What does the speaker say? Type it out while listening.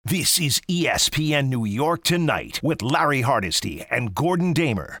This is ESPN New York Tonight with Larry Hardesty and Gordon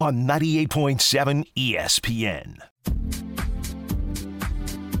Damer on 98.7 ESPN.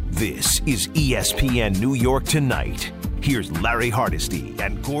 This is ESPN New York Tonight. Here's Larry Hardesty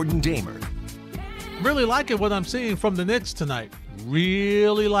and Gordon Damer. Really liking what I'm seeing from the Knicks tonight.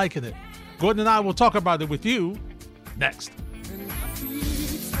 Really liking it. Gordon and I will talk about it with you next.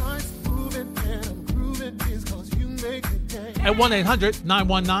 At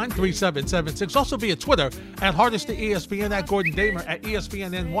 1-800-919-3776. Also via Twitter at Hardesty ESPN, at Gordon Damer, at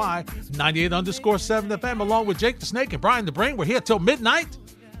ESPN NY 98_7 FM, along with Jake the Snake and Brian the Brain. We're here till midnight.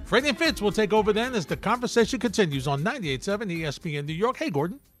 Freddie and Fitz will take over then as the conversation continues on 98.7 ESPN New York. Hey,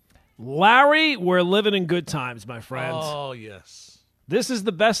 Gordon. Larry, we're living in good times, my friends. Oh, yes. This is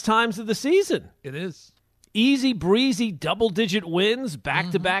the best times of the season. It is. Easy breezy, double-digit wins,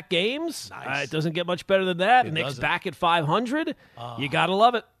 back-to-back games. Nice. It doesn't get much better than that. It Knicks doesn't. back at 500. You got to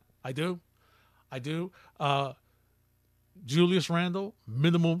love it. I do. Julius Randle,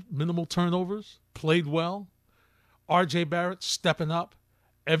 minimal turnovers, played well. R.J. Barrett stepping up.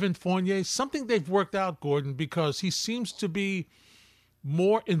 Evan Fournier, something they've worked out, Gordon, because he seems to be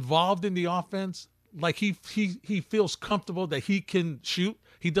more involved in the offense. Like he feels comfortable that he can shoot.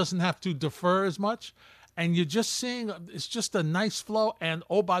 He doesn't have to defer as much. And you're just seeing it's just a nice flow. And,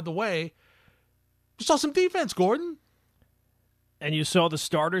 oh, by the way, you saw some defense, Gordon. And you saw the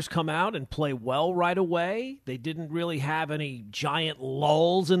starters come out and play well right away. They didn't really have any giant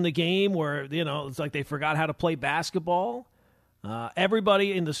lulls in the game where, it's like they forgot how to play basketball.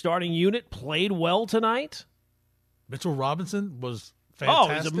 Everybody in the starting unit played well tonight. Mitchell Robinson was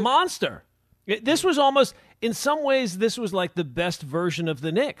fantastic. Oh, he's a monster. This was almost, in some ways, this was like the best version of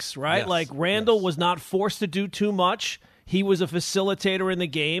the Knicks, right? Yes, like Randall yes. was not forced to do too much. He was a facilitator in the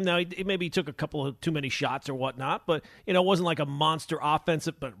game. Now, maybe he took a couple of too many shots or whatnot, but, it wasn't like a monster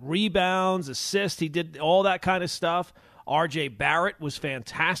offensive, but rebounds, assists, he did all that kind of stuff. R.J. Barrett was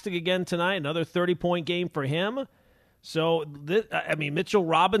fantastic again tonight, another 30-point game for him. So, Mitchell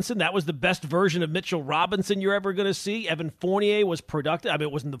Robinson, that was the best version of Mitchell Robinson you're ever going to see. Evan Fournier was productive.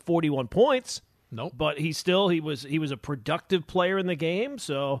 It wasn't the 41 points. Nope. But he was a productive player in the game.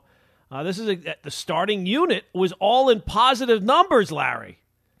 So, the starting unit was all in positive numbers, Larry.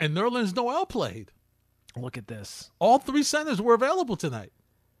 And Nerlens Noel played. Look at this. All three centers were available tonight.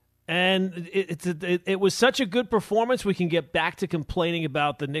 And it was such a good performance, we can get back to complaining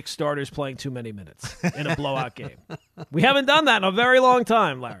about the Knicks starters playing too many minutes in a blowout game. We haven't done that in a very long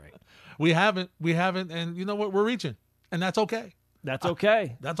time, Larry. We haven't. And you know what? We're reaching. And that's okay. That's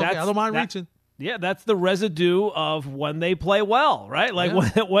okay. That's okay. I don't mind reaching. Yeah, that's the residue of when they play well, right? Like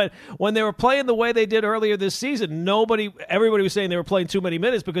when they were playing the way they did earlier this season, everybody was saying they were playing too many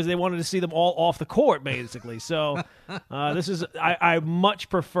minutes because they wanted to see them all off the court, basically. So I much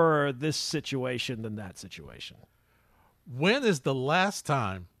prefer this situation than that situation. When is the last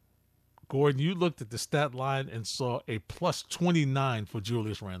time, Gordon, you looked at the stat line and saw a plus 29 for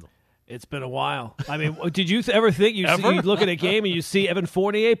Julius Randle? It's been a while. Did you ever think you look at a game and you see Evan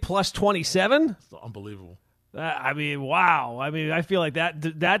Fournier plus 27? It's unbelievable. Wow. I feel like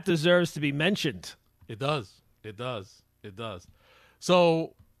that deserves to be mentioned. It does.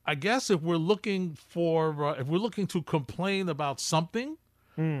 So I guess if we're looking to complain about something,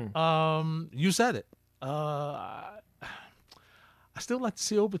 you said it. I still like to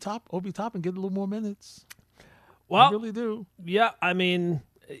see Obi Toppin get a little more minutes. Well, I really do. Yeah,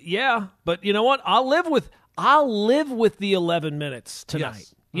 yeah, but you know what? I'll live with the 11 minutes tonight.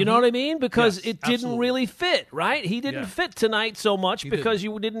 Yes. You know what I mean? Because Yes, it didn't absolutely. really fit, right? He didn't fit tonight so much because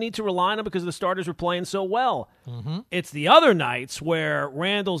didn't. you didn't need to rely on him because the starters were playing so well. Mm-hmm. It's the other nights where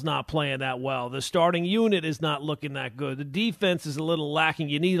Randall's not playing that well. The starting unit is not looking that good. The defense is a little lacking.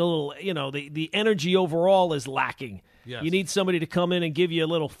 You need a little, the energy overall is lacking. Yes. You need somebody to come in and give you a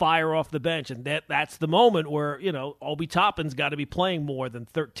little fire off the bench, and that's the moment where, Obi Toppin's got to be playing more than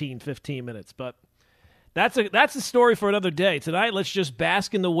 13, 15 minutes. But that's a story for another day. Tonight, let's just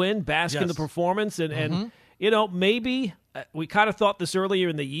bask in the win, bask in the performance, and maybe we kind of thought this earlier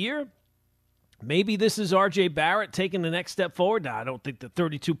in the year. Maybe this is R.J. Barrett taking the next step forward. Now, I don't think that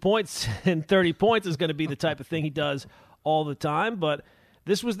 32 points and 30 points is going to be the type of thing he does all the time, but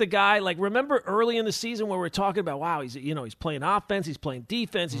this was the guy, remember early in the season where we were talking about, wow, he's playing offense, he's playing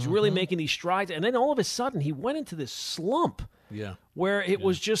defense, he's really making these strides, and then all of a sudden he went into this slump where it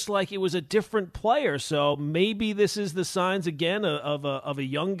was just like it was a different player. So maybe this is the signs again of a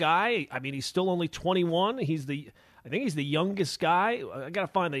young guy. He's still only 21. I think he's the youngest guy. I got to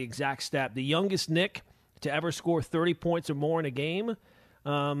find the exact stat. The youngest Knick to ever score 30 points or more in a game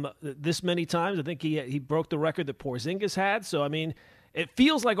this many times. I think he broke the record that Porzingis had. So, it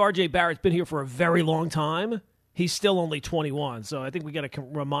feels like R.J. Barrett's been here for a very long time. He's still only 21, so I think we got to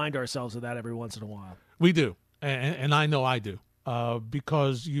remind ourselves of that every once in a while. We do, and I know I do,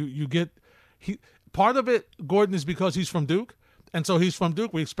 because you get part of it. Gordon is because he's from Duke, and so he's from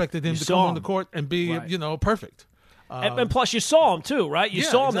Duke. We expected him to come on the court and be perfect. And plus, you saw him too, right? You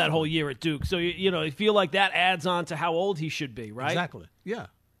saw him exactly. that whole year at Duke, so you feel like that adds on to how old he should be, right? Exactly. Yeah,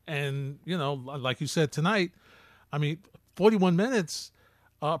 and like you said tonight, I mean, 41 minutes,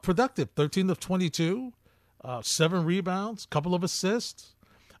 productive, 13 of 22, 7 rebounds, couple of assists.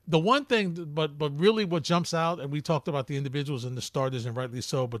 The one thing, but really what jumps out, and we talked about the individuals and the starters, and rightly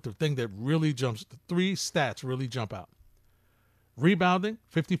so, but the thing that really jumps, the 3 stats really jump out. Rebounding,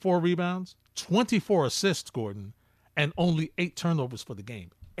 54 rebounds, 24 assists, Gordon, and only 8 turnovers for the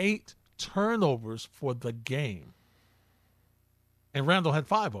game. 8 turnovers for the game. And Randall had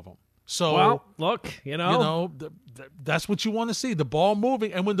 5 of them. So, well, look, that's what you want to see, the ball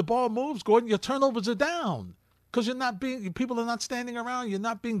moving. And when the ball moves, Gordon, your turnovers are down because people are not standing around. You're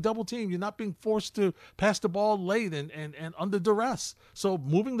not being double teamed. You're not being forced to pass the ball late and under duress. So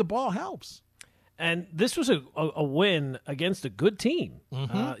moving the ball helps. And this was a win against a good team.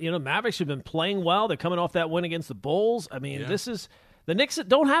 Mm-hmm. Mavericks have been playing well. They're coming off that win against the Bulls. I mean, this is the Knicks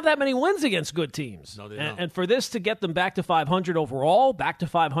don't have that many wins against good teams. No, they don't. And for this to get them back to 500 overall, back to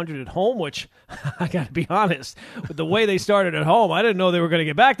 500 at home, which I got to be honest, with the way they started at home, I didn't know they were going to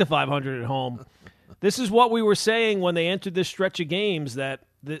get back to 500 at home. This is what we were saying when they entered this stretch of games, that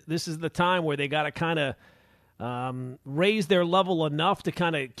this is the time where they got to kind of raise their level enough to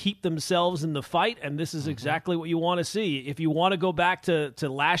kind of keep themselves in the fight, and this is exactly what you want to see. If you want to go back to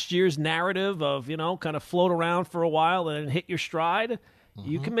last year's narrative of, kind of float around for a while and then hit your stride,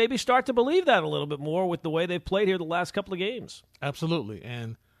 you can maybe start to believe that a little bit more with the way they've played here the last couple of games. Absolutely.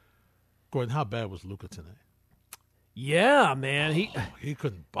 And, Gordon, how bad was Luka tonight? Yeah, man. He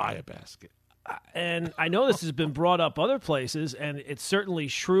couldn't buy a basket. And I know this has been brought up other places, and it's certainly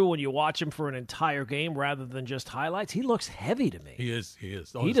true when you watch him for an entire game rather than just highlights. He looks heavy to me. He is.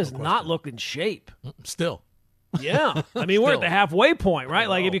 Oh, he does not look in shape. Still. Yeah. I mean, we're at the halfway point, right?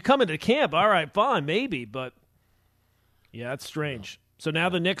 Like, if you come into camp, all right, fine, maybe. But, yeah, it's strange. So now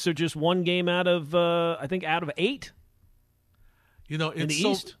the Knicks are just one game out of, I think, out of 8.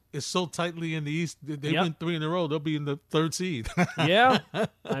 East? It's so tightly in the East. They win 3 in a row. They'll be in the 3rd seed. Yeah.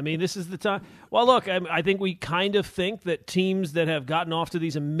 I mean, this is the time. Well, look, I think we kind of think that teams that have gotten off to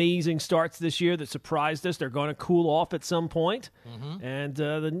these amazing starts this year that surprised us, they're going to cool off at some point. Mm-hmm. And,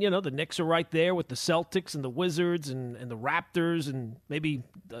 the Knicks are right there with the Celtics and the Wizards and the Raptors and maybe,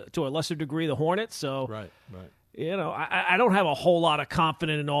 to a lesser degree, the Hornets. So, right. I don't have a whole lot of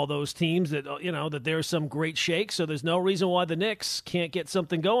confidence in all those teams that, that there's some great shake. So there's no reason why the Knicks can't get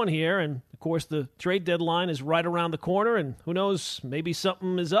something going here. And, of course, the trade deadline is right around the corner. And who knows, maybe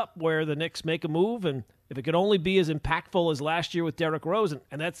something is up where the Knicks make a move. And if it could only be as impactful as last year with Derrick Rose.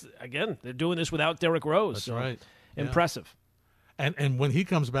 And that's, again, they're doing this without Derrick Rose. That's right. Impressive. Yeah. And when he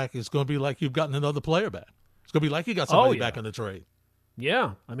comes back, it's going to be like you've gotten another player back. It's going to be like you got somebody back on the trade.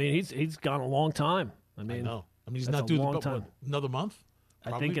 Yeah. I mean, he's gone a long time. I know. He's not due another month?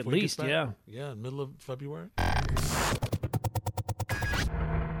 Probably, I think at least, yeah. Yeah, middle of February. I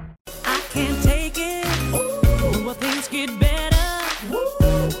can't take it. Ooh, well, things get better. Ooh,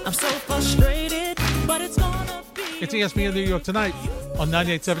 I'm so frustrated, but it's gonna be. It's ESPN New York Tonight on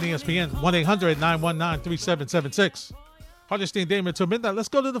 98.7 ESPN, 1-800-919-3776. Hardesty and Damer till midnight. Let's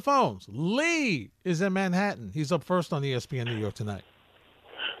go to the phones. Lee is in Manhattan. He's up first on ESPN New York Tonight.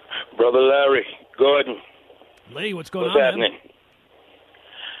 Brother Larry, Gordon. Lee, what's going on, happening? Man?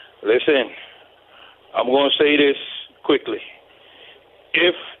 Listen, I'm going to say this quickly.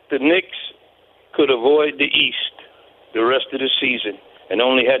 If the Knicks could avoid the East the rest of the season and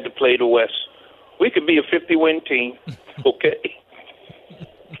only had to play the West, we could be a 50-win team, okay?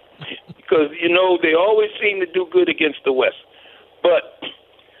 Because, they always seem to do good against the West. But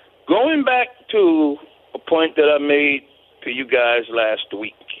going back to a point that I made to you guys last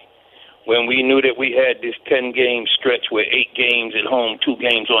week, when we knew that we had this 10-game stretch with 8 games at home, 2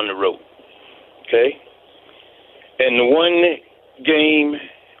 games on the road, okay? And the one game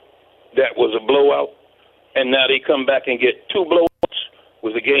that was a blowout, and now they come back and get 2 blowouts,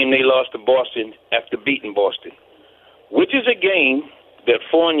 was a game they lost to Boston after beating Boston, which is a game that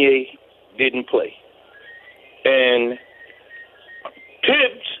Fournier didn't play. And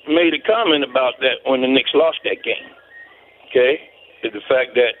Tibbs made a comment about that when the Knicks lost that game, okay? The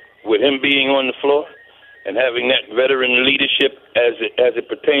fact that with him being on the floor and having that veteran leadership as it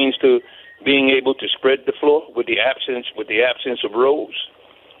pertains to being able to spread the floor with the absence of Rose,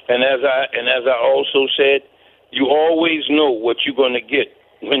 and as I also said you always know what you're going to get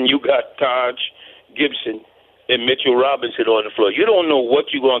when you got Taj Gibson and Mitchell Robinson on the floor. You don't know what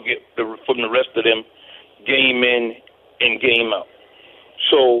you're going to get from the rest of them game in and game out.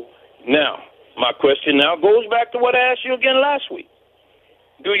 So now, my question now goes back to what I asked you again last week.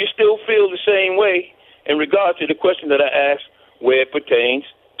 Do you still feel the same way in regard to the question that I asked where it pertains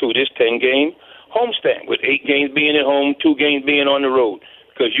to this 10-game homestand, with 8 games being at home, 2 games being on the road?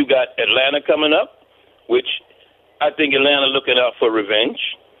 Because you got Atlanta coming up, which I think Atlanta looking out for revenge.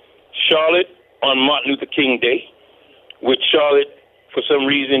 Charlotte on Martin Luther King Day, which Charlotte, for some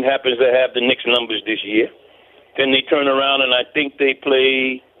reason, happens to have the Knicks numbers this year. Then they turn around and I think they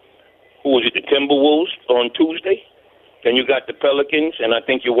play, the Timberwolves on Tuesday. Then you got the Pelicans, and I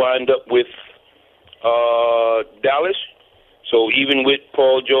think you wind up with Dallas. So even with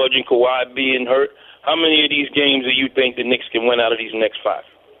Paul George and Kawhi being hurt, how many of these games do you think the Knicks can win out of these next 5?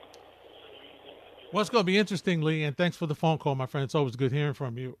 Well, it's going to be interesting, Lee, and thanks for the phone call, my friend. It's always good hearing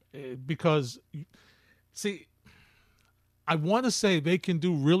from you because, see, I want to say they can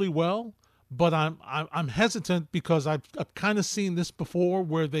do really well, but I'm hesitant because I've kind of seen this before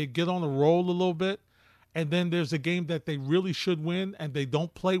where they get on a roll a little bit, and then there's a game that they really should win and they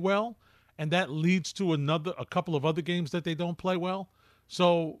don't play well, and that leads to a couple of other games that they don't play well.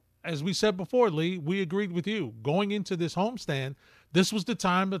 So, as we said before, Lee, we agreed with you. Going into this homestand, this was the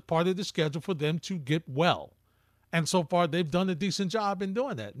time, as part of the schedule, for them to get well. And so far, they've done a decent job in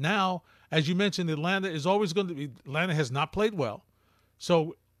doing that. Now, as you mentioned, Atlanta has not played well.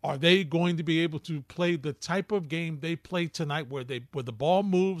 So are they going to be able to play the type of game they played tonight where the ball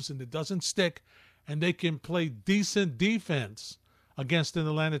moves and it doesn't stick and they can play decent defense against an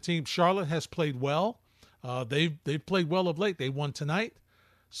Atlanta team? Charlotte has played well. They've played well of late. They won tonight.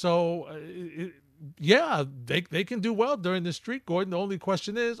 So, they can do well during this streak, Gordon. The only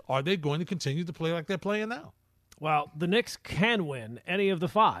question is, are they going to continue to play like they're playing now? Well, the Knicks can win any of the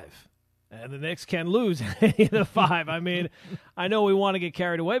 5, and the Knicks can lose any of the 5. I mean, I know we want to get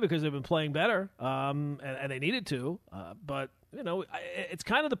carried away because they've been playing better, and they needed to, but, it's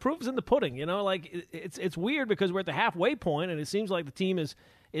kind of the proof is in the pudding, like it's weird because we're at the halfway point, and it seems like the team is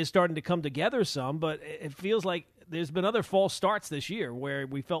starting to come together some, but it feels like there's been other false starts this year where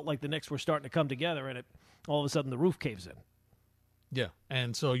we felt like the Knicks were starting to come together, and all of a sudden the roof caves in. Yeah,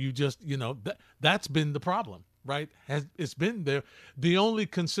 and so you just, that's been the problem, right? It's been the only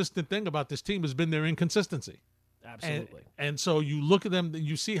consistent thing about this team has been their inconsistency. Absolutely. And so you look at them,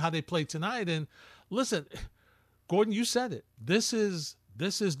 you see how they played tonight, and listen, Gordon, you said it. This is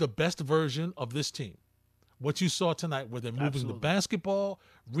the best version of this team. What you saw tonight, where they're moving the basketball,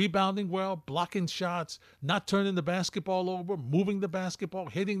 rebounding well, blocking shots, not turning the basketball over, moving the basketball,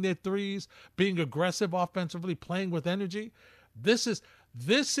 hitting their threes, being aggressive offensively, playing with energy. This is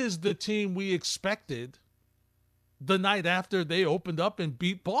the team we expected the night after they opened up and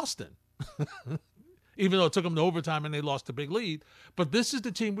beat Boston. Even though it took them to overtime and they lost a big lead. But this is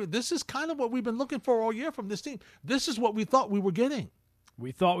the team. This is kind of what we've been looking for all year from this team. This is what we thought we were getting.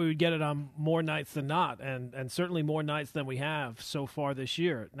 We thought we would get it on more nights than not, and certainly more nights than we have so far this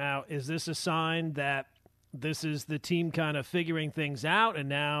year. Now, is this a sign that this is the team kind of figuring things out, and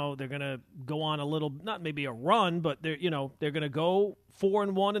now they're going to go on a little, not maybe a run, but they're going to go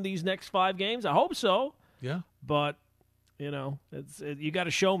 4-1 in these next 5 games? I hope so. Yeah. But, you got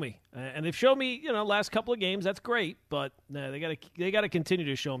to show me. And they've shown me, last couple of games, that's great, but they got to continue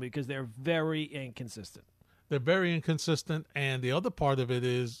to show me because they're very inconsistent. They're very inconsistent, and the other part of it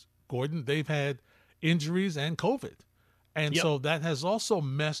is, Gordon, they've had injuries and COVID. And so that has also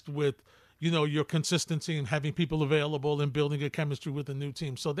messed with, your consistency and having people available and building a chemistry with a new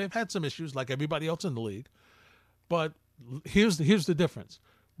team. So they've had some issues like everybody else in the league. But here's the difference.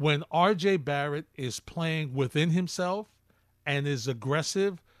 When R.J. Barrett is playing within himself and is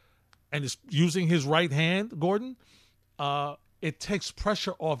aggressive and is using his right hand, Gordon, it takes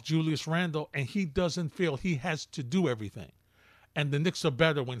pressure off Julius Randle, and he doesn't feel he has to do everything. And the Knicks are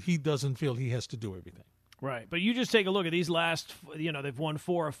better when he doesn't feel he has to do everything. Right. But you just take a look at these last, they've won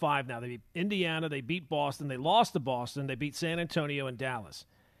 4 or 5 now. They beat Indiana, they beat Boston, they lost to Boston, they beat San Antonio and Dallas.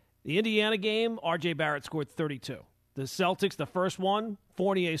 The Indiana game, R.J. Barrett scored 32. The Celtics, the first one,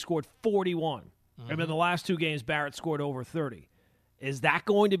 Fournier scored 41. And then the last 2 games, Barrett scored over 30. Is that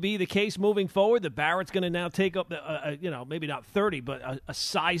going to be the case moving forward? That Barrett's going to now take up, maybe not 30, but a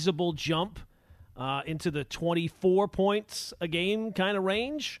sizable jump into the 24 points a game kind of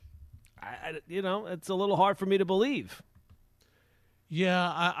range? It's a little hard for me to believe.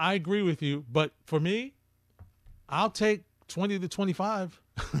 Yeah, I agree with you. But for me, I'll take 20 to 25.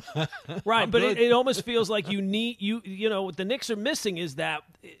 Right, but it almost feels like you need what the Knicks are missing is that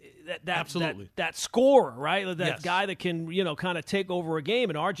Absolutely. that scorer, right? That Yes. guy that can, kind of take over a game.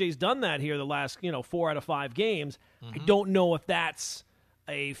 And RJ's done that here the last, 4 out of 5 games. I don't know if that's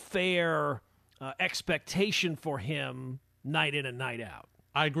a fair expectation for him night in and night out.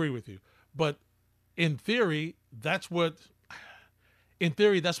 I agree with you. But in theory, that's what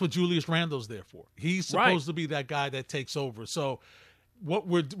Julius Randle's there for. He's supposed to be that guy that takes over. So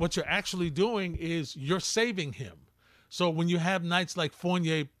what you're actually doing is you're saving him. So when you have nights like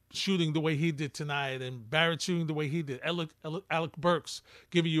Fournier shooting the way he did tonight and Barrett shooting the way he did, Alec Burks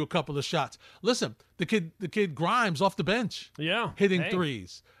giving you a couple of shots. Listen, the kid Grimes off the bench, hitting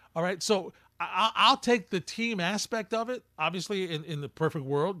threes. All right, so I'll take the team aspect of it. Obviously, in the perfect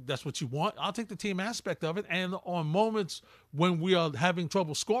world, that's what you want. I'll take the team aspect of it. And on moments when we are having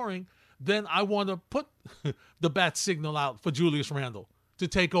trouble scoring, then I want to put the bat signal out for Julius Randle to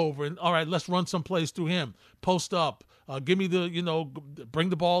take over. And, all right, let's run some plays through him. Post up. Give me bring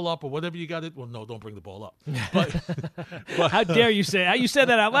the ball up or whatever you got it. Well, no, don't bring the ball up. But How dare you say that? You said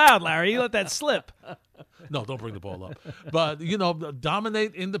that out loud, Larry. You let that slip. No, don't bring the ball up. But,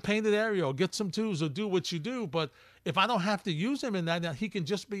 dominate in the painted area or get some twos or do what you do. But if I don't have to use him in that, he can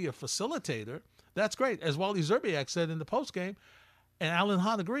just be a facilitator. That's great. As Wally Zerbiak said in the postgame, and Alan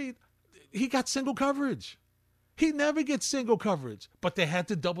Hahn agreed, he got single coverage. He never gets single coverage. But they had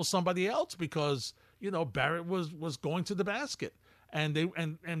to double somebody else because, Barrett was going to the basket. And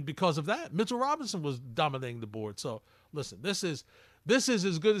because of that, Mitchell Robinson was dominating the board. So, listen, this is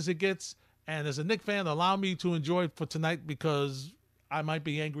as good as it gets. And as a Knicks fan, allow me to enjoy it for tonight because I might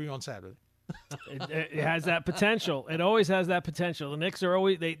be angry on Saturday. It has that potential. It always has that potential. The Knicks are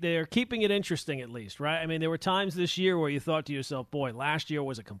always they're keeping it interesting, at least, right? I mean, there were times this year where you thought to yourself, "Boy, last year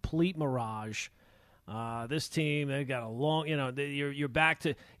was a complete mirage." This team, they've got a long, you're back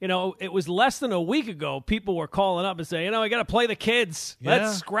to, it was less than a week ago. People were calling up and saying, I got to play the kids. Yeah.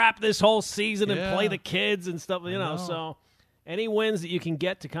 Let's scrap this whole season and play the kids and stuff. So any wins that you can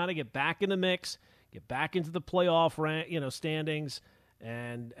get to kind of get back in the mix, get back into the playoff standings,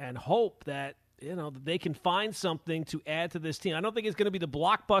 and hope that that they can find something to add to this team. I don't think it's going to be the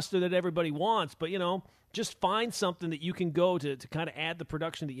blockbuster that everybody wants, but just find something that you can go to kind of add the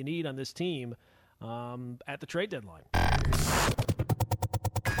production that you need on this team at the trade deadline.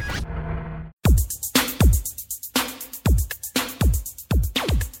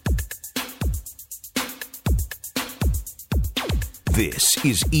 This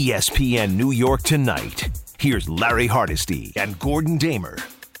is ESPN New York Tonight. Here's Larry Hardesty and Gordon Damer.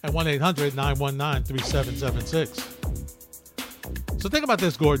 At 1-800-919-3776. So think about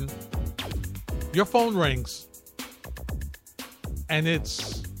this, Gordon. Your phone rings, and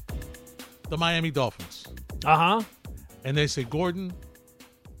it's the Miami Dolphins. Uh-huh. And they say, Gordon,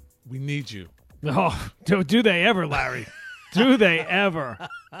 we need you. Oh, do they ever, Larry? Do they ever?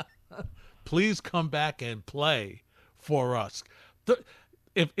 Please come back and play for us.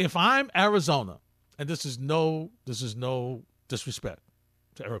 If I'm Arizona, and this is no disrespect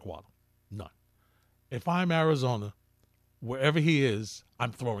to Eric Waddle, none. If I'm Arizona, wherever he is,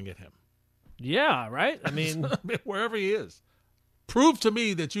 I'm throwing at him. Yeah, right? I mean, wherever he is. Prove to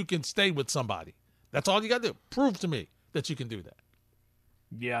me that you can stay with somebody. That's all you got to do. Prove to me that you can do that.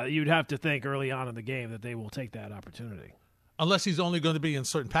 Yeah, you'd have to think early on in the game that they will take that opportunity. Unless he's only going to be in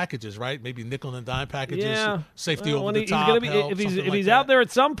certain packages, right? Maybe nickel and dime packages, safety over the he's top. Gonna be, help, if he's like out there at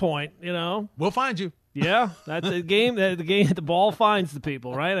some point, we'll find you. Yeah, that's the game. The ball finds the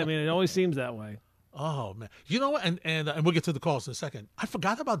people, right? I mean, it always seems that way. Oh man, you know what? And we'll get to the calls in a second. I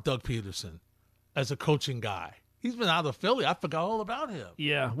forgot about Doug Peterson as a coaching guy. He's been out of Philly. I forgot all about him.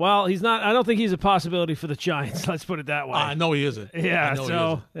 Yeah, well, he's not. I don't think he's a possibility for the Giants. Let's put it that way. I know he isn't. Yeah,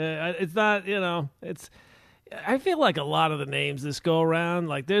 so it's not. It's. I feel like a lot of the names this go around,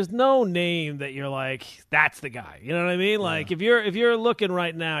 like there's no name that you're like, that's the guy. You know what I mean? Like if you're looking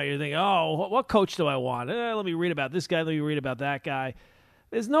right now, you're thinking, oh, what coach do I want? Let me read about this guy. Let me read about that guy.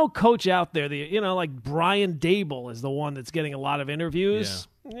 There's no coach out there that like Brian Dable is the one that's getting a lot of interviews.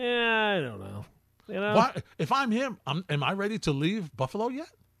 Yeah, I don't know. Why, if I'm him, am I ready to leave Buffalo yet?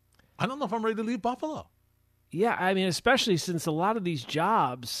 I don't know if I'm ready to leave Buffalo. Yeah, I mean, especially since a lot of these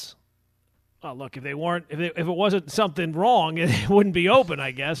jobs. Well, look, if it wasn't something wrong, it wouldn't be open, I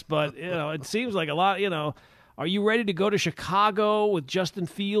guess. But it seems like a lot. Are you ready to go to Chicago with Justin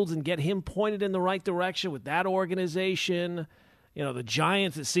Fields and get him pointed in the right direction with that organization? The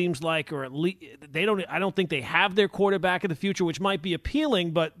Giants, it seems like, or at least they don't. I don't think they have their quarterback of the future, which might be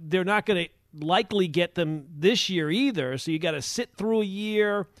appealing, but they're not going to likely get them this year either. So you got to sit through a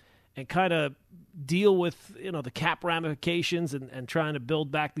year and kind of deal with the cap ramifications and trying to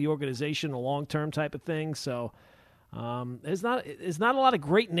build back the organization, a long-term type of thing. So There's not a lot of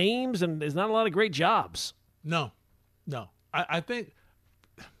great names, and there's not a lot of great jobs. No. I think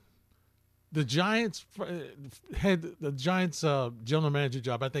the Giants general manager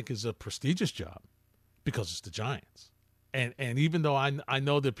job, I think, is a prestigious job because it's the Giants. And even though I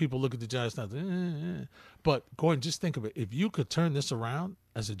know that people look at the Giants now, but Gordon, just think of it. If you could turn this around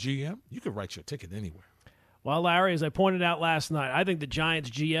as a GM, you could write your ticket anywhere. Well, Larry, as I pointed out last night, I think the Giants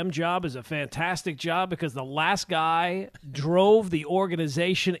GM job is a fantastic job because the last guy drove the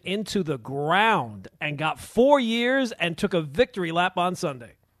organization into the ground and got 4 years and took a victory lap on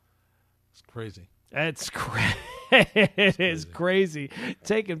Sunday. It's crazy. It is crazy.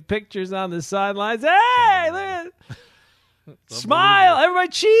 Taking pictures on the sidelines. Hey, look at smile, everybody,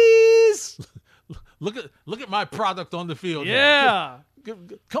 cheese. Look at my product on the field. Yeah.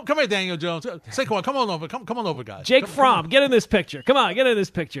 Come here, Daniel Jones. Saquon, come on over. Come on over, guys. Jake Fromm, get in this picture. Come on, get in this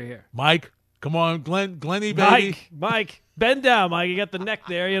picture here. Mike, come on, Glenny, baby. Mike, bend down, Mike. You got the neck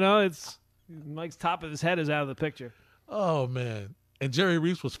there. It's Mike's top of his head is out of the picture. Oh man! And Jerry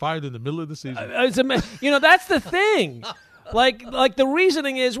Reese was fired in the middle of the season. That's the thing. Like the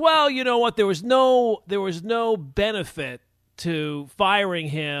reasoning is, well, you know what? There was no benefit to firing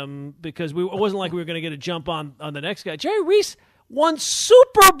him because it wasn't like we were going to get a jump on the next guy. Jerry Reese won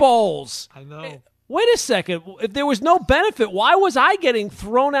Super Bowls. I know. Wait a second. If there was no benefit, why was I getting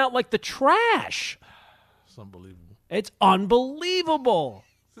thrown out like the trash? It's unbelievable. It's unbelievable.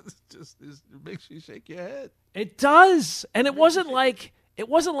 It makes you shake your head. It does. And it wasn't like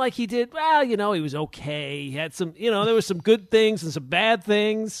he did, well, he was okay. He had some, there was some good things and some bad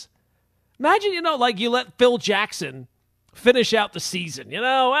things. Imagine, like you let Phil Jackson finish out the season.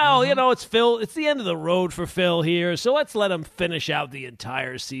 It's Phil. It's the end of the road for Phil here, so let's let him finish out the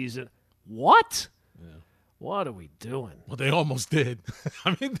entire season. What? Yeah. What are we doing? Well, they almost did.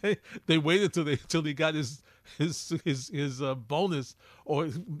 I mean, they waited till he got his bonus or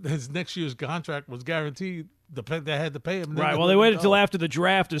his next year's contract was guaranteed. They had to pay him. Right. Well, they waited till after the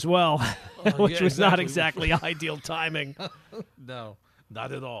draft as well, which was not exactly ideal timing. No.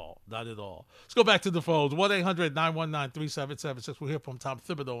 Not at all. Let's go back to the phones. 1-800-919-3776. We'll hear from Tom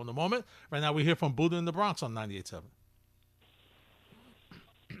Thibodeau in a moment. Right now we hear from Buddha in the Bronx on 98.7.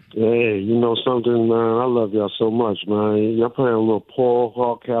 Hey, you know something, man? I love y'all so much, man. Y'all playing a little Paul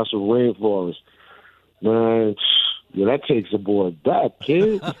Hardcastle Rainforest. Man, that takes a boy back,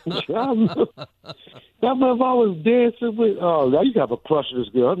 kid. That man, if I was dancing with, I used to have a crush on this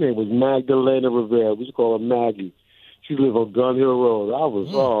girl. Her name was Magdalena Rivera. We used to call her Maggie. She lived on Gun Hill Road.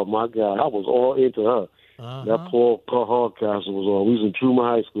 Oh, my God, I was all into her. Uh-huh. That Paul Hardcastle was on. We was in Truman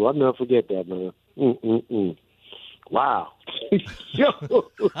High School. I'll never forget that, man. Wow.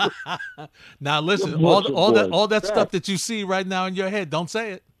 Now, listen, all that stuff that you see right now in your head, don't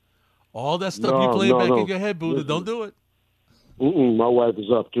say it. All that stuff you play back in your head, Buddha, don't do it. My wife is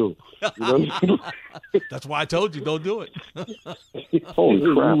up, too. That's why I told you, don't do it. Holy crap.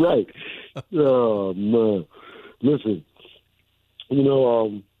 You're right. Oh, man. Listen,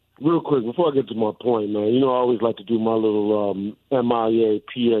 real quick, before I get to my point, man, I always like to do my little MIA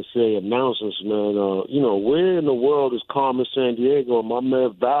PSA announcements, man. Where in the world is Carmen Sandiego and my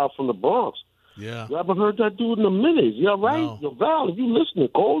man Val from the Bronx? Yeah. You haven't heard that dude in a minute. You all right? No. Yo, Val, if you listening,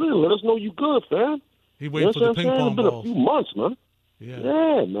 call in. Let us know you good, fam. He waiting for the ping pong balls. It's been a few months, man.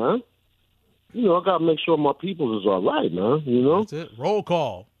 Yeah, man. I got to make sure my people is all right, man, That's it. Roll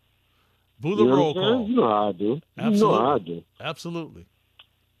call. Buddha roll call. You know how I do. Absolutely. You know how I do. Absolutely.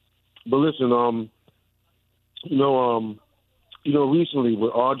 But listen, recently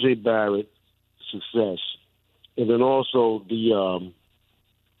with R.J. Barrett's success, and then also the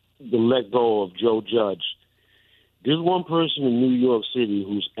let go of Joe Judge, there's one person in New York City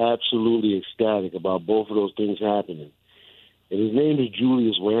who's absolutely ecstatic about both of those things happening, and his name is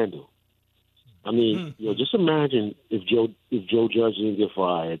Julius Randle. I mean, just imagine if Joe Judge didn't get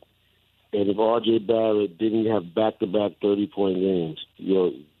fired, and if R.J. Barrett didn't have back-to-back 30-point games.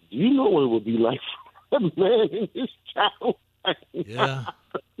 Do you know what it would be like for a man in this town? Yeah.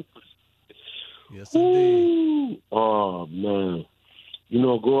 Yes, indeed. Oh, man.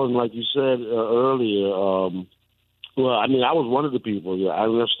 Gordon, like you said earlier, I was one of the people. Yeah,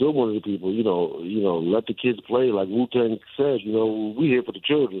 I'm still one of the people. Let the kids play. Like Wu-Tang says, we here for the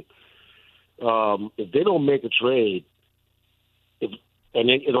children. If they don't make a trade, and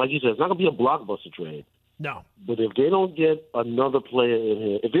like you said, it's not going to be a blockbuster trade. No. But if they don't get another player in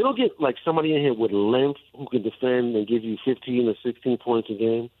here, if they don't get like somebody in here with length who can defend and give you 15 or 16 points a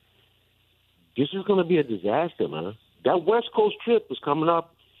game, this is going to be a disaster, man. That West Coast trip is coming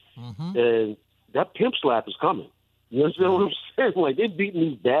up, and that pimp slap is coming. You understand what I'm saying? Like, they're beating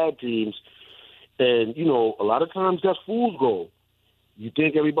these bad teams, And, a lot of times that's fool's gold. You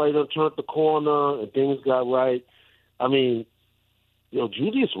think everybody done turned the corner and things got right. I mean,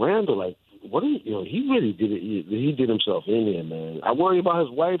 Julius Randle, like, he really did it. He did himself in there, man. I worry about his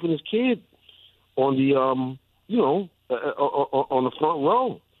wife and his kid on the, on the front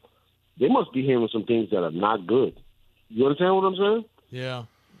row. They must be hearing some things that are not good. You understand what I'm saying? Yeah.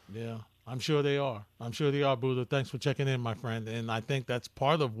 I'm sure they are. Buddha. Thanks for checking in, my friend. And I think that's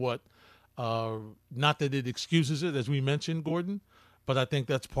part of what, not that it excuses it, as we mentioned, Gordon, but I think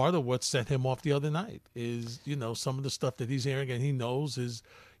that's part of what set him off the other night is, some of the stuff that he's hearing, and he knows his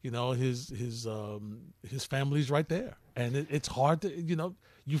family's right there. And it's hard to,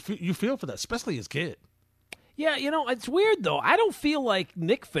 you feel for that, especially his kid. Yeah, it's weird, though. I don't feel like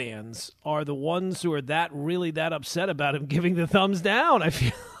Knick fans are the ones who are really that upset about him giving the thumbs down. I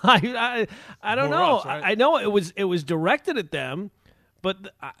feel I don't know. Us, right? I know it was directed at them,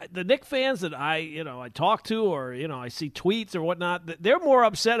 but the Knick fans that I talk to or I see tweets or whatnot, they're more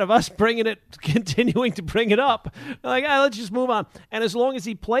upset of us continuing to bring it up. They're like, let's just move on. And as long as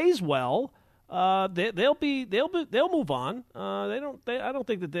he plays well, they'll move on. I don't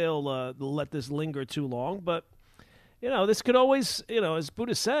think that they'll let this linger too long. But this could always, as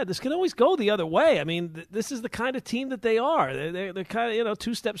Buddha said, this can always go the other way. I mean, this is the kind of team that they are. They're kind of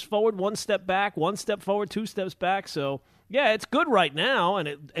 2 steps forward, 1 step back, 1 step forward, 2 steps back. So yeah, it's good right now, and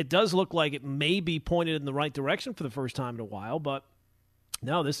it does look like it may be pointed in the right direction for the first time in a while. But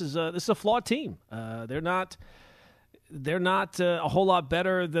no, this is a flawed team. They're not a whole lot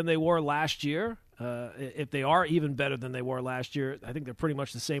better than they were last year. If they are even better than they were last year, I think they're pretty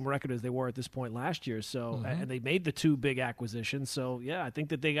much the same record as they were at this point last year. So, and they made the 2 big acquisitions. So, yeah, I think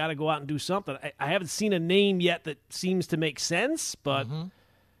that they got to go out and do something. I haven't seen a name yet that seems to make sense, but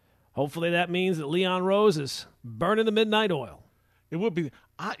hopefully that means that Leon Rose is burning the midnight oil. It would be.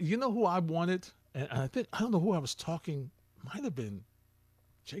 Who I wanted, and I don't know who I was talking. Might have been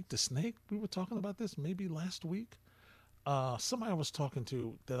Jake the Snake. We were talking about this maybe last week. Somebody I was talking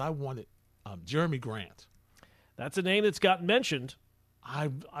to that I wanted, Jeremy Grant. That's a name that's gotten mentioned.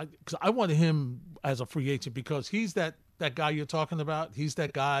 Because I wanted him as a free agent because he's that guy you're talking about. He's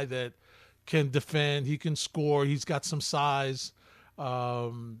that guy that can defend. He can score. He's got some size.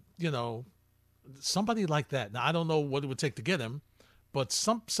 Somebody like that. Now, I don't know what it would take to get him, but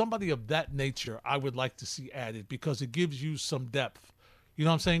somebody of that nature I would like to see added because it gives you some depth. You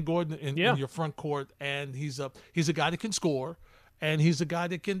know what I'm saying, Gordon, in your front court, and he's a guy that can score, and he's a guy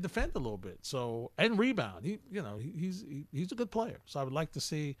that can defend a little bit, so and rebound. He's a good player. So I would like to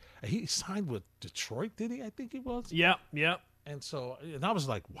see. He signed with Detroit, did he? I think he was. Yeah. And I was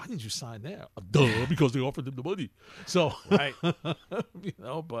like, why did you sign there? Duh, because they offered him the money. So right,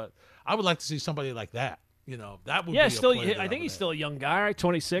 but I would like to see somebody like that. That would be still. A I think he's still a young guy, right?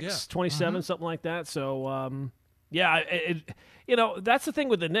 26, 27, something like that. So. That's the thing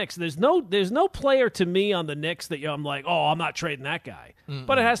with the Knicks. There's no player to me on the Knicks that I'm like, I'm not trading that guy.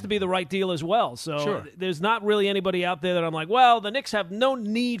 But it has to be the right deal as well. So there's not really anybody out there that I'm like, well, the Knicks have no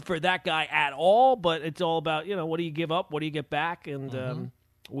need for that guy at all. But it's all about, what do you give up? What do you get back? And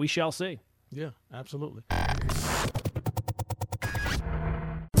we shall see. Yeah, absolutely. He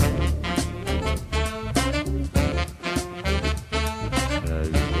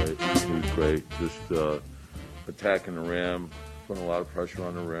was great. Just attacking the rim, putting a lot of pressure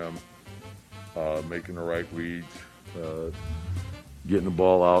on the rim, making the right reads, getting the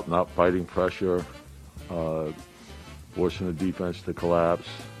ball out, not fighting pressure, forcing the defense to collapse,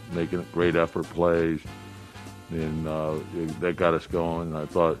 making great effort plays, and that got us going. I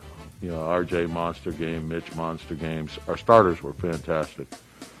thought, RJ monster game, Mitch monster games. Our starters were fantastic.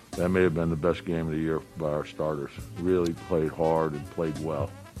 That may have been the best game of the year by our starters. Really played hard and played well.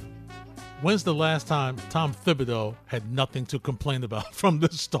 When's the last time Tom Thibodeau had nothing to complain about from the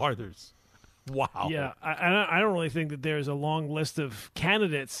starters? Wow. Yeah, I don't really think that there's a long list of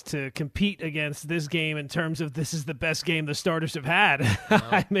candidates to compete against this game in terms of this is the best game the starters have had. No,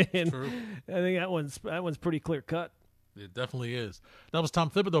 I mean, true. I think that one's pretty clear cut. It definitely is. That was Tom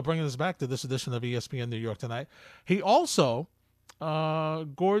Thibodeau bringing us back to this edition of ESPN New York Tonight. He also,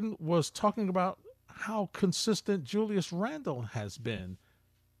 Gordon, was talking about how consistent Julius Randle has been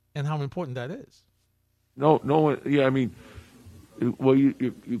and how important that is. No, yeah, I mean, well,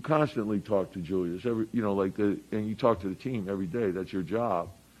 you constantly talk to Julius and you talk to the team every day. That's your job,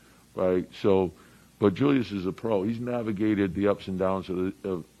 right? So, but Julius is a pro. He's navigated the ups and downs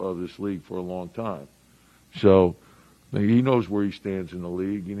of this league for a long time. So he knows where he stands in the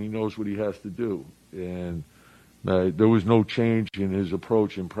league, and he knows what he has to do. And there was no change in his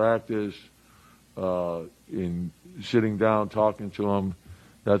approach in practice, in sitting down, talking to him.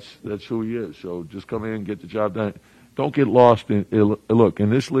 That's who he is. So just come in and get the job done. Don't get lost in look, in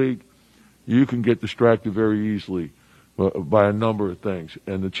this league, you can get distracted very easily by a number of things.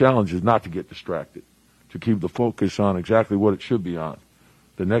 And the challenge is not to get distracted, to keep the focus on exactly what it should be on.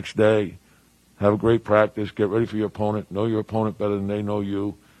 The next day, have a great practice, get ready for your opponent, know your opponent better than they know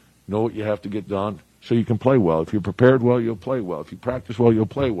you, know what you have to get done so you can play well. If you're prepared well, you'll play well. If you practice well, you'll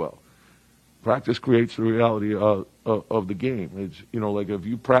play well. Practice creates the reality of the game. It's, like if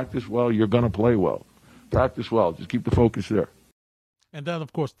you practice well, you're going to play well. Practice well. Just keep the focus there. And then,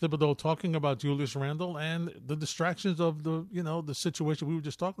 of course, Thibodeau talking about Julius Randle and the distractions of the situation we were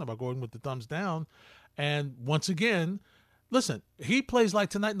just talking about, Gordon, with the thumbs down. And once again, listen, he plays like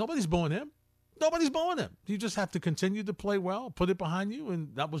tonight. Nobody's booing him. Nobody's booing him. You just have to continue to play well, put it behind you,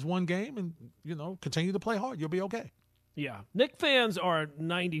 and that was one game, and, continue to play hard. You'll be okay. Yeah. Knicks fans are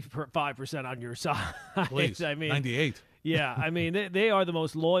 95% on your side. Please, 98. Yeah, I mean, they are the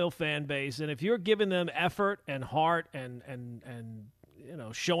most loyal fan base, and if you're giving them effort and heart and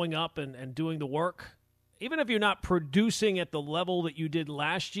showing up and doing the work, even if you're not producing at the level that you did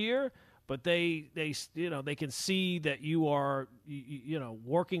last year, but they can see that you are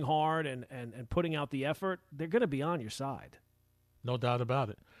working hard and putting out the effort, they're going to be on your side. No doubt about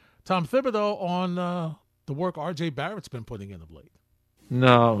it. Tom Thibodeau on the work R.J. Barrett's been putting in of late.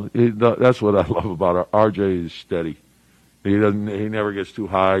 No, that's what I love about it. R.J. is steady. He never gets too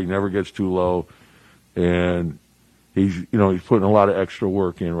high. He never gets too low, and he's putting a lot of extra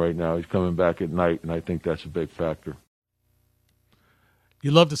work in right now. He's coming back at night, and I think that's a big factor. You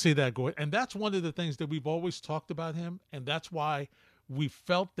love to see that, Gordon. And that's one of the things that we've always talked about him, and that's why we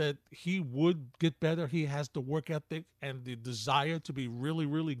felt that he would get better. He has the work ethic and the desire to be really,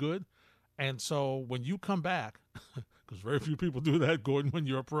 really good. And so when you come back, because very few people do that, Gordon, when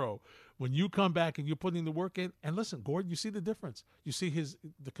you're a pro, when you come back and you're putting the work in, and listen, Gordon, you see the difference. You see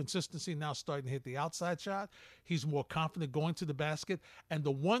the consistency now starting to hit the outside shot. He's more confident going to the basket. And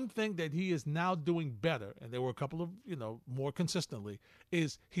the one thing that he is now doing better, and there were a couple of, more consistently,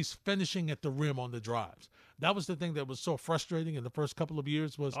 is he's finishing at the rim on the drives. That was the thing that was so frustrating in the first couple of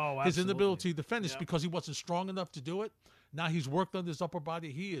years was his inability to finish because he wasn't strong enough to do it. Now he's worked on his upper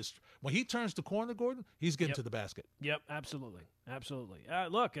body. When he turns the corner, Gordon, he's getting to the basket. Yep, absolutely.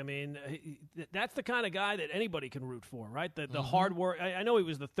 Look, I mean, that's the kind of guy that anybody can root for, right? The hard work. I know he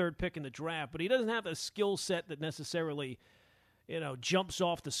was the third pick in the draft, but he doesn't have a skill set that necessarily, jumps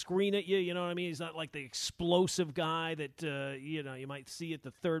off the screen at you. You know what I mean? He's not like the explosive guy that, you might see at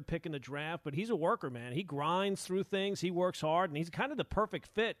the third pick in the draft, but he's a worker, man. He grinds through things. He works hard, and he's kind of the perfect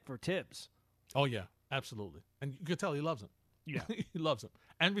fit for Tibbs. Oh, yeah. Absolutely. And you can tell he loves him. Yeah. He loves him.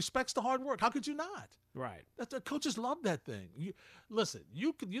 And respects the hard work. How could you not? Right. The coaches love that thing. Listen,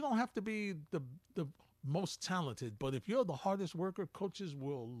 you don't have to be the most talented, but if you're the hardest worker, coaches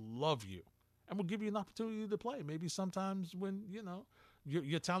will love you and will give you an opportunity to play. Maybe sometimes when,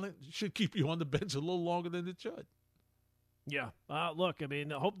 your talent should keep you on the bench a little longer than it should. Yeah. Look, I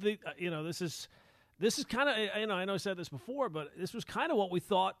mean, hopefully, this is kind of, I know I said this before, but this was kind of what we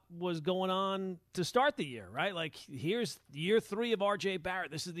thought was going on to start the year, right? Like, here's year 3 of R.J. Barrett.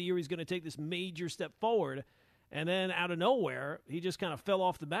 This is the year he's going to take this major step forward. And then out of nowhere, he just kind of fell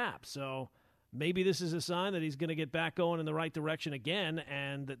off the map. So maybe this is a sign that he's going to get back going in the right direction again,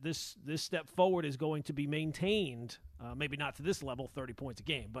 and that this step forward is going to be maintained. Maybe not to this level, 30 points a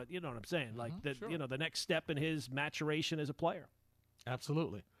game, but you know what I'm saying? Like, sure. The next step in his maturation as a player.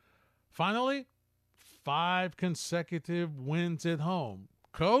 Absolutely. Finally, 5 consecutive wins at home.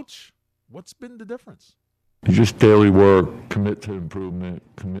 Coach, what's been the difference? Just daily work, commit to improvement,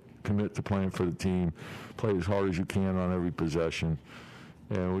 commit to playing for the team, play as hard as you can on every possession.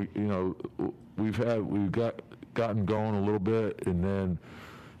 And we've gotten going a little bit, and then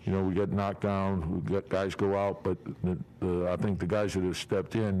we get knocked down, we got guys go out, but I think the guys that have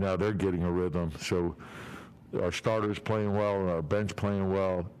stepped in now, they're getting a rhythm. So our starters playing well, and our bench playing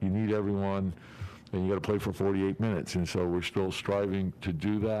well. You need everyone. And you got to play for 48 minutes, and so we're still striving to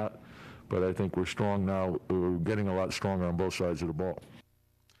do that. But I think we're strong now. We're getting a lot stronger on both sides of the ball.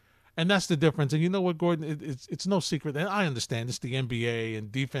 And that's the difference. And you know what, Gordon? It's no secret. And I understand it's the NBA,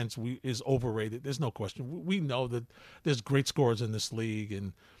 and defense is overrated. There's no question. We know that there's great scorers in this league,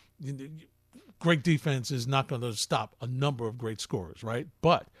 and great defense is not going to stop a number of great scorers, right?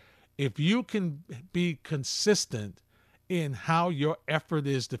 But if you can be consistent in how your effort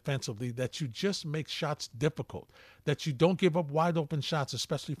is defensively, that you just make shots difficult, that you don't give up wide open shots,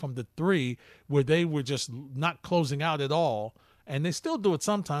 especially from the 3 where they were just not closing out at all. And they still do it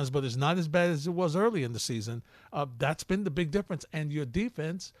sometimes, but it's not as bad as it was early in the season. That's been the big difference. And your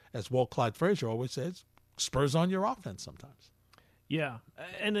defense, as Walt Clyde Frazier always says, spurs on your offense sometimes. Yeah,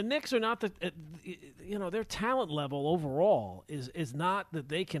 and the Knicks are not their talent level overall is not that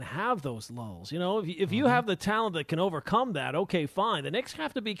they can have those lulls. If you have the talent that can overcome that, okay, fine. The Knicks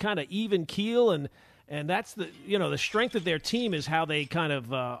have to be kind of even keel, and that's the strength of their team is how they kind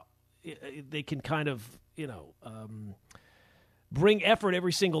of bring effort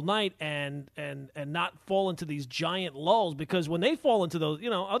every single night and not fall into these giant lulls, because when they fall into those,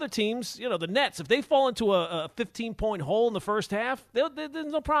 other teams, the Nets, if they fall into a 15-point hole in the first half, there's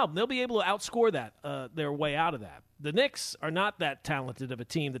no problem. They'll be able to outscore that their way out of that. The Knicks are not that talented of a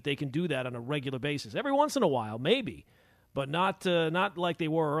team that they can do that on a regular basis. Every once in a while, maybe, but not like they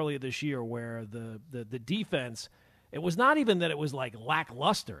were earlier this year, where the defense. It was not even that it was like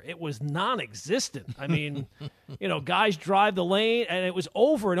lackluster. It was non-existent. I mean, guys drive the lane, and it was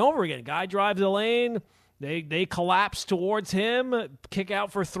over and over again. Guy drives the lane, they collapse towards him, kick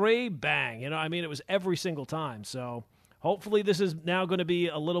out for three, bang. It was every single time. So hopefully this is now going to be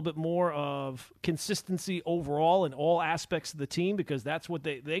a little bit more of consistency overall in all aspects of the team, because that's what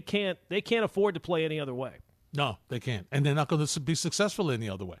they can't afford to play any other way. No, they can't. And they're not going to be successful any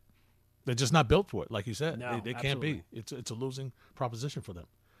other way. They're just not built for it, like you said. No, they can't be. It's a losing proposition for them.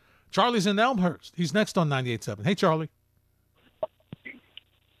 Charlie's in Elmhurst. He's next on 98.7. Hey, Charlie.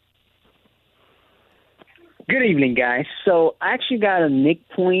 Good evening, guys. So I actually got a Knick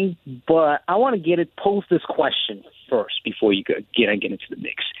point, but I want to pose this question first before you get into the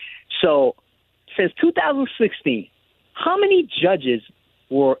Knicks. So since 2016, how many judges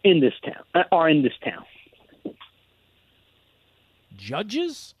are in this town?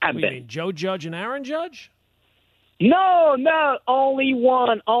 Judges? You mean Joe Judge and Aaron Judge? No, only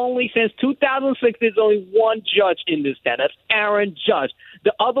one. Only since 2006, there's only one judge in this town. That's Aaron Judge.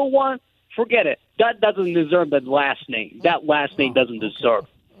 The other one, forget it. That doesn't deserve that last name. That last name doesn't deserve.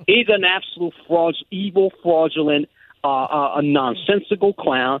 He's an absolute evil, fraudulent, a nonsensical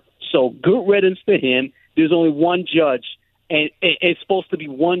clown. So good riddance to him. There's only one judge, and it's supposed to be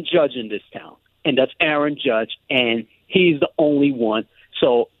one judge in this town, and that's Aaron Judge, and he's the only one.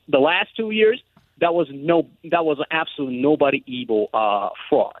 So the last 2 years, that was an absolute nobody evil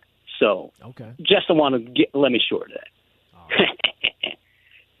fraud. So okay, just want to let me short of that. Right.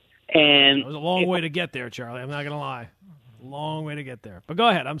 And it was a long way to get there, Charlie. I'm not going to lie. Long way to get there. But go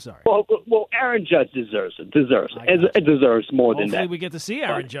ahead. I'm sorry. Well, Aaron Judge deserves it. It deserves more than that. Hopefully we get to see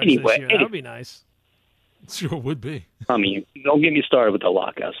Aaron Judge this year. That would be nice. Sure would be. I mean, don't get me started with the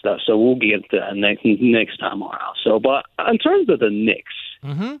lockout stuff. So we'll get to that next time around. So, but in terms of the Knicks,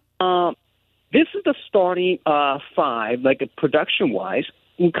 this is the starting five, like production-wise,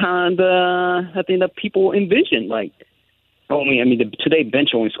 kind of I think that people envision. Like, today bench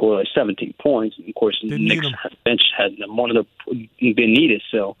only scored like 17 points. And of course, the Knicks bench had one of the been needed.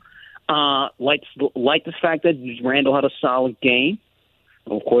 So, like the fact that Randall had a solid game.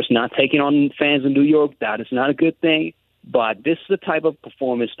 Of course, not taking on fans in New York, that is not a good thing. But this is the type of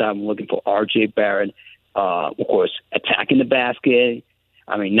performance that I'm looking for. R.J. Barrett, of course, attacking the basket.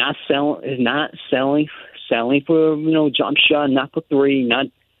 I mean, not selling for jump shot, not for three.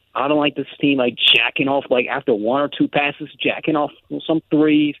 I don't like this team like jacking off like after one or two passes, jacking off some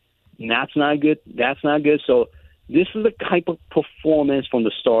threes. That's not good. So this is the type of performance from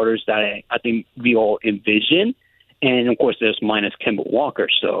the starters that I think we all envision. And of course, there's minus Kemba Walker.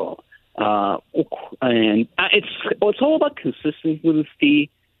 So, and it's all about consistency with this team.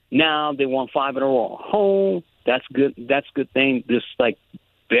 Now they won 5 in a row at home. That's good. That's a good thing. This like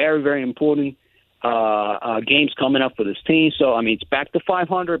very, very important games coming up for this team. So I mean, it's back to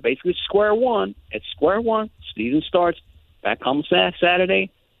 500, basically square one. It's square one. Season starts. Back comes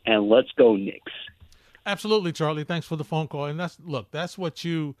Saturday, and let's go Knicks. Absolutely, Charlie. Thanks for the phone call. And that's what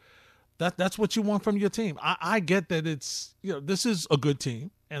you. That's what you want from your team. I get that it's this is a good team,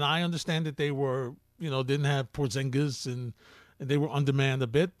 and I understand that they were didn't have Porzingis and they were undermanned a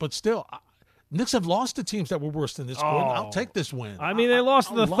bit, but still, Knicks have lost to teams that were worse than this. Gordon. I'll take this win. I mean, they lost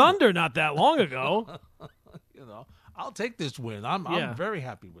to the Thunder not that long ago. I'll take this win. I'm very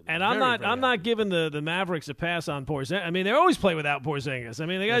happy with it. And I'm not giving the Mavericks a pass on Porzingis. I mean, they always play without Porzingis. I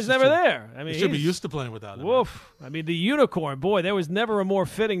mean, the guy's never there. I mean, he should be used to playing without him. Woof. I mean, the unicorn. Boy, there was never a more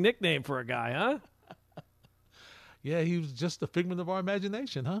fitting nickname for a guy, huh? Yeah, he was just a figment of our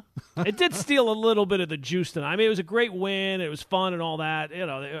imagination, huh? It did steal a little bit of the juice tonight. I mean, it was a great win. It was fun and all that.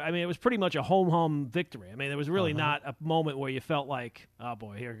 I mean, it was pretty much a home victory. I mean, there was really not a moment where you felt like, oh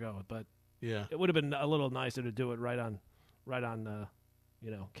boy, here we go. But yeah, it would have been a little nicer to do it right on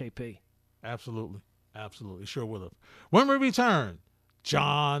KP. Absolutely, sure would have. When we return,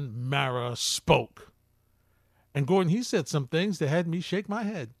 John Mara spoke, and Gordon, he said some things that had me shake my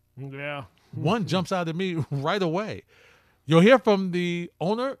head. Yeah. One jumps out at me right away. You'll hear from the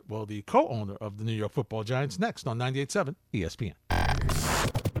owner, the co-owner of the New York Football Giants next on 98.7 ESPN.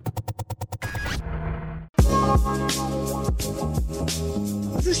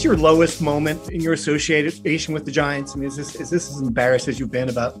 Is this your lowest moment in your association with the Giants? I mean, is this as embarrassed as you've been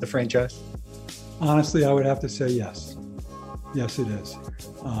about the franchise? Honestly, I would have to say yes. Yes, it is.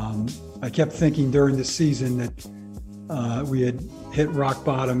 I kept thinking during the season that we had hit rock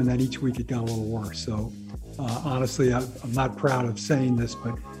bottom, and then each week it got a little worse. So honestly, I'm not proud of saying this,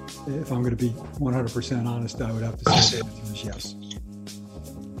 but if I'm going to be 100% honest, I would have to say the answer is yes.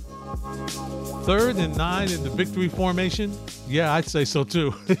 3rd and 9 in the victory formation? Yeah, I'd say so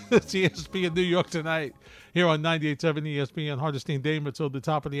too. It's ESPN New York Tonight here on 98.7 ESPN. Hardesty and Damer till the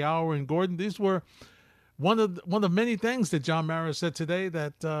top of the hour. And Gordon, these were one of many things that John Mara said today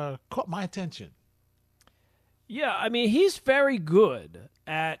that caught my attention. Yeah, I mean, he's very good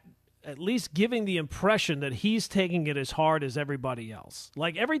at least giving the impression that he's taking it as hard as everybody else.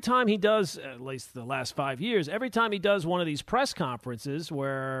 Like every time he does, at least the last 5 years, every time he does one of these press conferences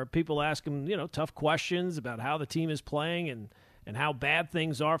where people ask him, tough questions about how the team is playing and how bad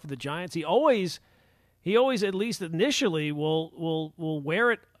things are for the Giants, he always at least initially will wear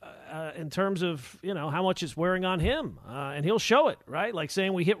it in terms of how much it's wearing on him, and he'll show it, right? Like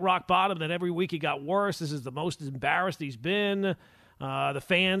saying we hit rock bottom, then every week it got worse. This is the most embarrassed he's been. The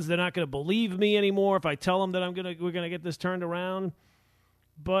fans, they're not going to believe me anymore if I tell them that we're going to get this turned around.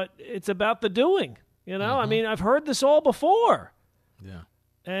 But it's about the doing, Mm-hmm. I mean, I've heard this all before. Yeah.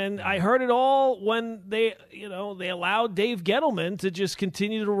 And I heard it all when they allowed Dave Gettleman to just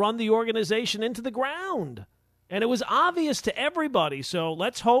continue to run the organization into the ground. And it was obvious to everybody. So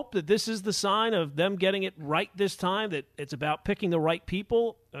let's hope that this is the sign of them getting it right this time, that it's about picking the right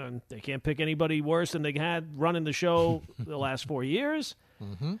people. And they can't pick anybody worse than they had running the show the last 4 years.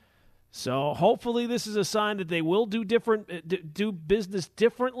 Mm-hmm. So hopefully this is a sign that they will do business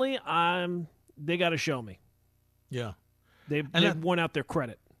differently. They got to show me. Yeah. They've worn out their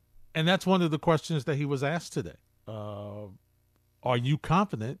credit. And that's one of the questions that he was asked today. Are you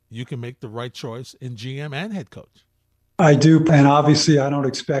confident you can make the right choice in GM and head coach? I do. And obviously, I don't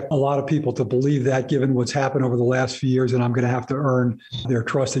expect a lot of people to believe that given what's happened over the last few years, and I'm going to have to earn their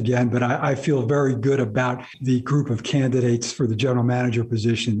trust again. But I feel very good about the group of candidates for the general manager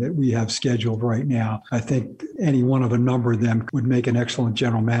position that we have scheduled right now. I think any one of a number of them would make an excellent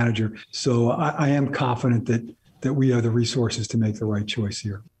general manager. So I am confident that we have the resources to make the right choice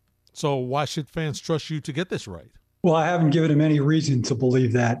here. So why should fans trust you to get this right? Well, I haven't given him any reason to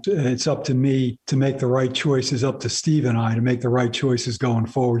believe that. It's up to me to make the right choices, up to Steve and I to make the right choices going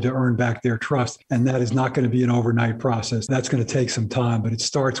forward to earn back their trust. And that is not going to be an overnight process. That's going to take some time, but it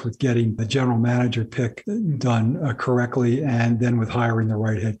starts with getting the general manager pick done correctly and then with hiring the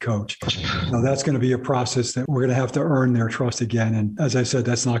right head coach. So that's going to be a process that we're going to have to earn their trust again. And as I said,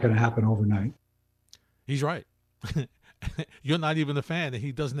 that's not going to happen overnight. He's right. You're not even a fan, and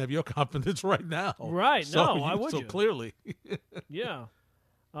he doesn't have your confidence right now. Right. So, why would you? So clearly. Yeah.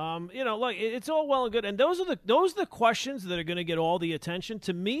 Look, it's all well and good. And those are the questions that are going to get all the attention.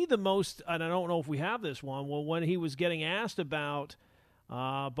 To me, the most, and I don't know if we have this one, when he was getting asked about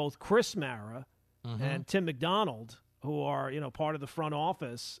both Chris Mara and Tim McDonald, who are, part of the front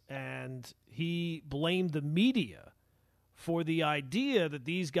office, and he blamed the media for the idea that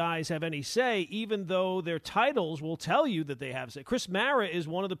these guys have any say, even though their titles will tell you that they have say. Chris Mara is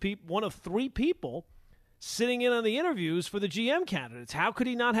one of 3 people sitting in on the interviews for the GM candidates. How could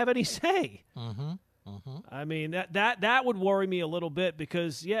he not have any say? I mean, that would worry me a little bit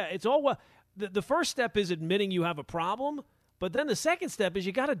because, yeah, it's all well. The first step is admitting you have a problem, but then the second step is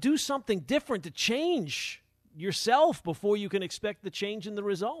you got to do something different to change yourself before you can expect the change in the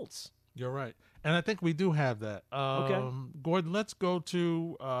results. You're right. And I think we do have that. Okay. Gordon, let's go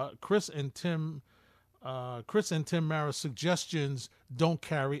to Chris and Tim Mara's suggestions don't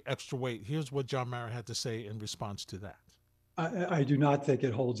carry extra weight. Here's what John Mara had to say in response to that. I do not think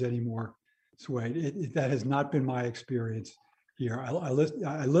it holds any more sway. That has not been my experience here.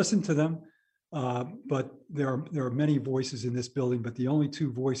 I listen to them, but there are many voices in this building, but the only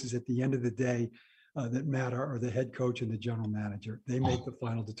 2 voices at the end of the day that matter are the head coach and the general manager. They make the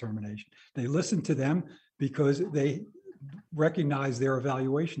final determination. They listen to them because they recognize their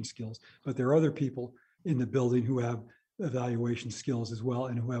evaluation skills, but there are other people in the building who have evaluation skills as well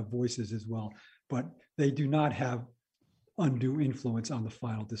and who have voices as well, but they do not have undue influence on the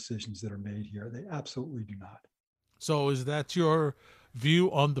final decisions that are made here. They absolutely do not. So is that your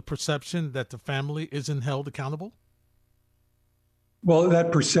view on the perception that the family isn't held accountable? Well,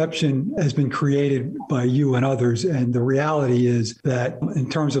 that perception has been created by you and others. And the reality is that in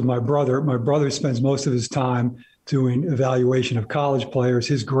terms of my brother spends most of his time doing evaluation of college players.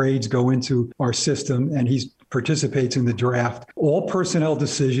 His grades go into our system, and he participates in the draft. All personnel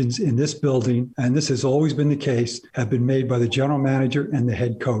decisions in this building, and this has always been the case, have been made by the general manager and the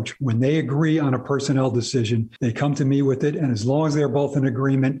head coach. When they agree on a personnel decision, they come to me with it, and as long as they're both in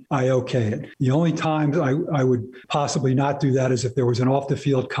agreement, I okay it. The only times I would possibly not do that is if there was an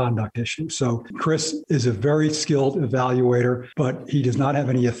off-the-field conduct issue. So Chris is a very skilled evaluator, but he does not have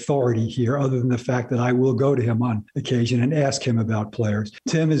any authority here other than the fact that I will go to him on occasion and ask him about players.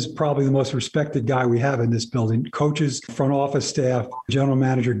 Tim is probably the most respected guy we have in this building. Coaches, front office staff, general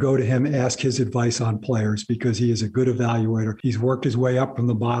manager go to him, ask his advice on players because he is a good evaluator. He's worked his way up from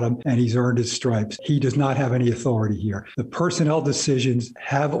the bottom and he's earned his stripes. He does not have any authority here. The personnel decisions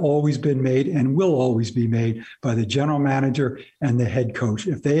have always been made and will always be made by the general manager and the head coach.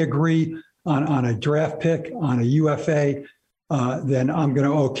 If they agree on a draft pick, on a UFA, then I'm going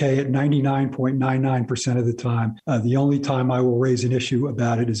to okay it 99.99% of the time. The only time I will raise an issue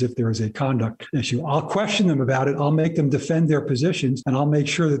about it is if there is a conduct issue. I'll question them about it. I'll make them defend their positions, and I'll make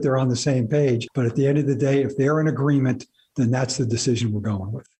sure that they're on the same page. But at the end of the day, if they're in agreement, then that's the decision we're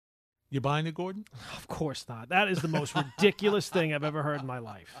going with. You buying it, Gordon? Of course not. That is the most ridiculous thing I've ever heard in my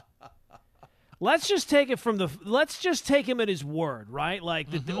life. Let's just take him at his word, right? Like,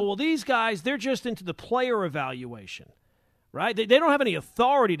 well, these guys, they're just into the player evaluation. Right? They don't have any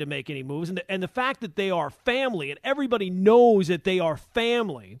authority to make any moves. And the fact that they are family and everybody knows that they are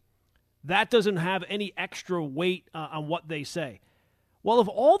family, that doesn't have any extra weight on what they say. Well, if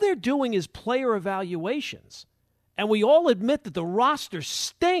all they're doing is player evaluations, and we all admit that the roster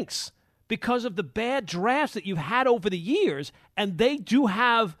stinks because of the bad drafts that you've had over the years, and they don't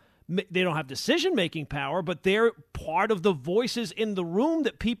have decision-making power, but they're part of the voices in the room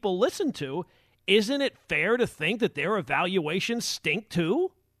that people listen to, isn't it fair to think that their evaluations stink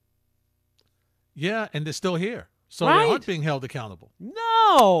too? Yeah, and they're still here. So right? They aren't being held accountable.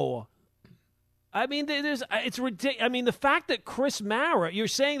 No. I mean, it's ridiculous. I mean, the fact that Chris Mara, you're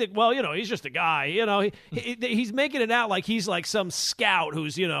saying that, well, he's just a guy. He's making it out like he's like some scout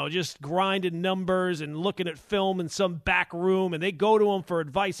who's, just grinding numbers and looking at film in some back room, and they go to him for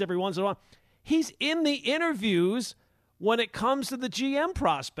advice every once in a while. He's in the interviews when it comes to the GM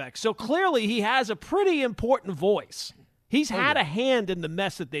prospects. So clearly he has a pretty important voice. He's had a hand in the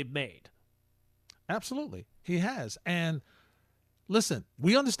mess that they've made. Absolutely. He has. And listen,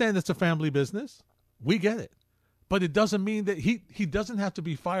 we understand it's a family business. We get it. But it doesn't mean that he doesn't have to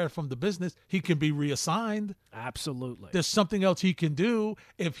be fired from the business. He can be reassigned. Absolutely. There's something else he can do.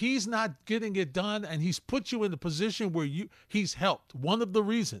 If he's not getting it done and he's put you in the position where he's helped, one of the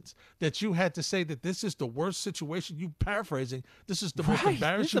reasons that you had to say that this is the worst situation, you paraphrasing, this is the most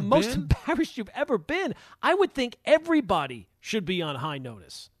embarrassed you've been. This is the most embarrassed you've ever been. I would think everybody should be on high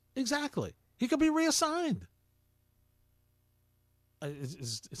notice. Exactly. He could be reassigned.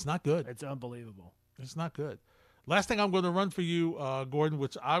 It's not good. It's unbelievable. It's not good. Last thing I'm going to run for you, Gordon,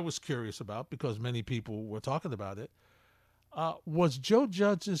 which I was curious about because many people were talking about it, was Joe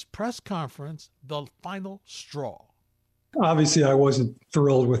Judge's press conference the final straw? Obviously, I wasn't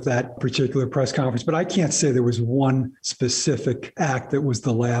thrilled with that particular press conference, but I can't say there was one specific act that was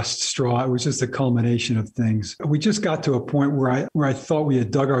the last straw. It was just a culmination of things. We just got to a point where I thought we had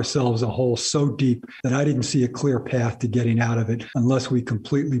dug ourselves a hole so deep that I didn't see a clear path to getting out of it unless we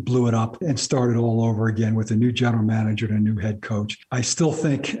completely blew it up and started all over again with a new general manager and a new head coach. I still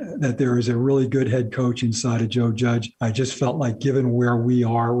think that there is a really good head coach inside of Joe Judge. I just felt like given where we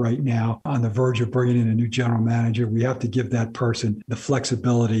are right now on the verge of bringing in a new general manager, we have to give that person the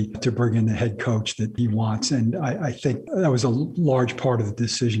flexibility to bring in the head coach that he wants. And I think that was a large part of the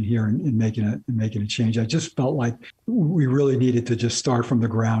decision here in making a change. I just felt like we really needed to just start from the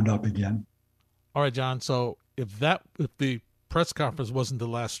ground up again. All right, John. So if the press conference wasn't the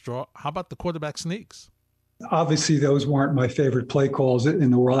last straw, how about the quarterback sneaks? Obviously, those weren't my favorite play calls in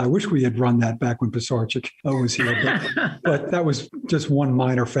the world. I wish we had run that back when Pisarcik was here, but that was just one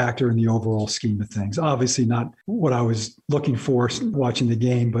minor factor in the overall scheme of things. Obviously, not what I was looking for watching the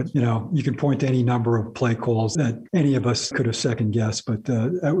game, but you can point to any number of play calls that any of us could have second guessed. But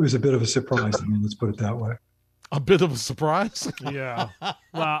that was a bit of a surprise to me. Let's put it that way. A bit of a surprise? Yeah.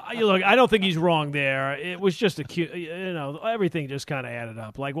 Well, look, I don't think he's wrong there. It was just everything just kind of added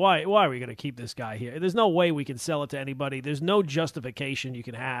up. Like, why are we going to keep this guy here? There's no way we can sell it to anybody. There's no justification you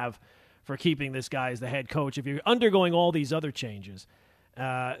can have for keeping this guy as the head coach. If you're undergoing all these other changes,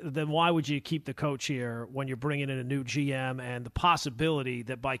 then why would you keep the coach here when you're bringing in a new GM and the possibility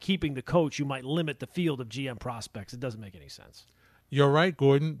that by keeping the coach, you might limit the field of GM prospects? It doesn't make any sense. You're right,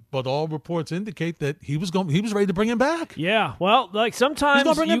 Gordon, but all reports indicate that he was ready to bring him back. Yeah, well, like sometimes He's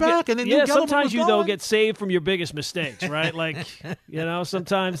gonna bring him back, and then New Gelman sometimes was you gone. get saved from your biggest mistakes, right? Like,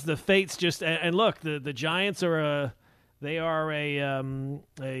 sometimes the fates just and look, the Giants are an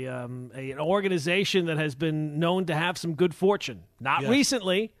organization that has been known to have some good fortune. Not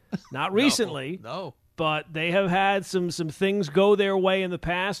recently. No. But they have had some things go their way in the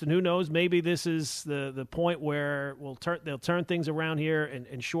past, and who knows, maybe this is the point where they'll turn things around here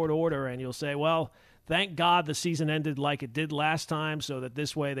in short order, and you'll say, well, thank God the season ended like it did last time, so that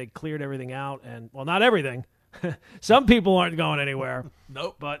this way they cleared everything out. And, well, not everything. Some people aren't going anywhere.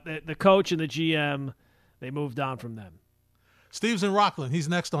 Nope. But the coach and the GM, they moved on from them. Steve's in Rockland. He's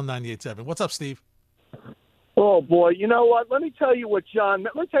next on 98.7. What's up, Steve? Oh, boy. You know what? Let me tell you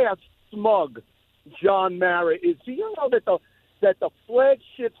how smug John Mara is. Do you know that the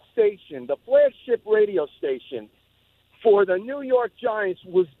flagship station, the flagship radio station for the New York Giants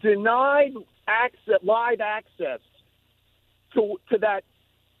was denied live access to that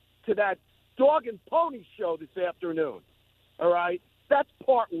dog and pony show this afternoon? All right? That's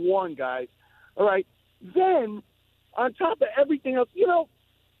part one, guys. All right? Then, on top of everything else,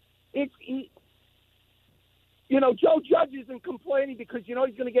 Joe Judge isn't complaining because, he's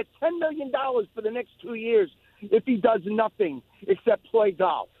going to get $10 million for the next 2 years if he does nothing except play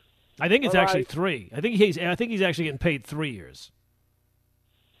golf. I think it's actually 3. I think he's actually getting paid 3 years.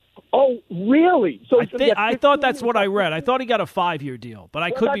 Oh, really? So I thought that's what I read. I thought he got a 5-year deal, but I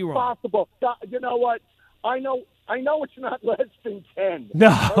could be wrong. That's possible. You know what? I know it's not less than 10. No.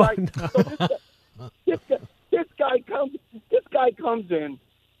 All right? No. So this guy comes in,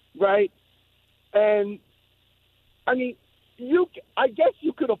 right? And I mean, I guess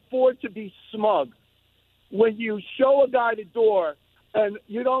you could afford to be smug when you show a guy the door and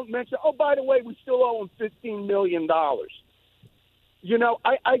you don't mention, oh, by the way, we still owe him $15 million.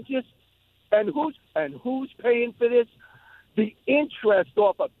 Who's paying for this? The interest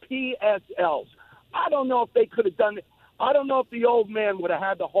off of PSLs. I don't know if they could have done it. I don't know if the old man would have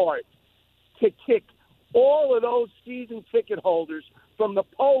had the heart to kick all of those season ticket holders from the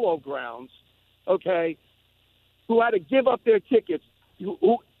Polo Grounds, okay, who had to give up their tickets,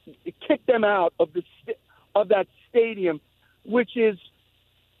 who kicked them out of that stadium, which is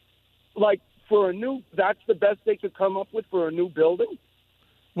like that's the best they could come up with for a new building.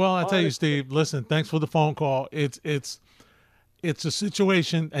 Well, I tell you, Steve, listen, thanks for the phone call. It's a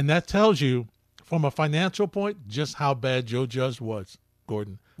situation, and that tells you from a financial point just how bad Joe Judge was,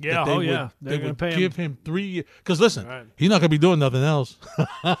 Gordon. Yeah, They would pay give him 3 years. Because, listen, he's not going to be doing nothing else.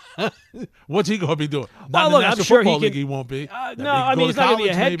 What's he going to be doing? Not in the National Football League he won't be. He's not going to be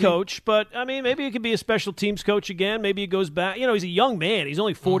a head coach, but, maybe he could be a special teams coach again. Maybe he goes back. He's a young man. He's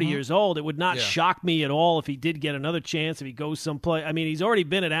only 40 years old. It would not shock me at all if he did get another chance, if he goes someplace. He's already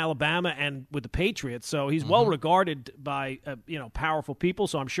been at Alabama and with the Patriots, so he's well regarded by, powerful people,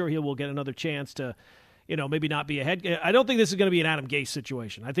 so I'm sure he will get another chance to maybe not be a head. I don't think this is going to be an Adam Gase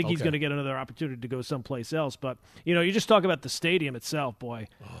situation. I think he's going to get another opportunity to go someplace else. But, you just talk about the stadium itself, boy.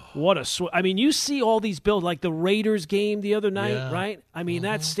 What a you see all these builds, like the Raiders game the other night, right?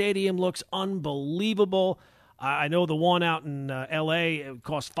 That stadium looks unbelievable. I know the one out in L.A.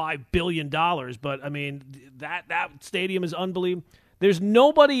 cost $5 billion, but, that stadium is unbelievable. There's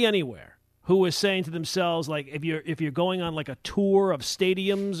nobody anywhere who is saying to themselves, like, if you're going on like a tour of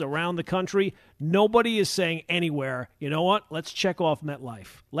stadiums around the country, nobody is saying anywhere, you know what, let's check off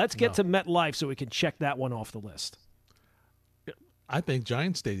MetLife. Let's get to MetLife so we can check that one off the list. I think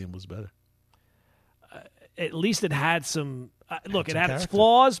Giant Stadium was better. At least it had some look, it had character. its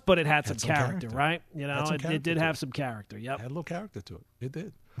flaws, but it had some character, right? It did have some character, It had a little character to it. It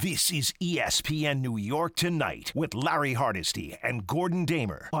did. This is ESPN New York Tonight with Larry Hardesty and Gordon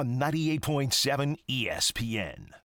Damer on 98.7 ESPN.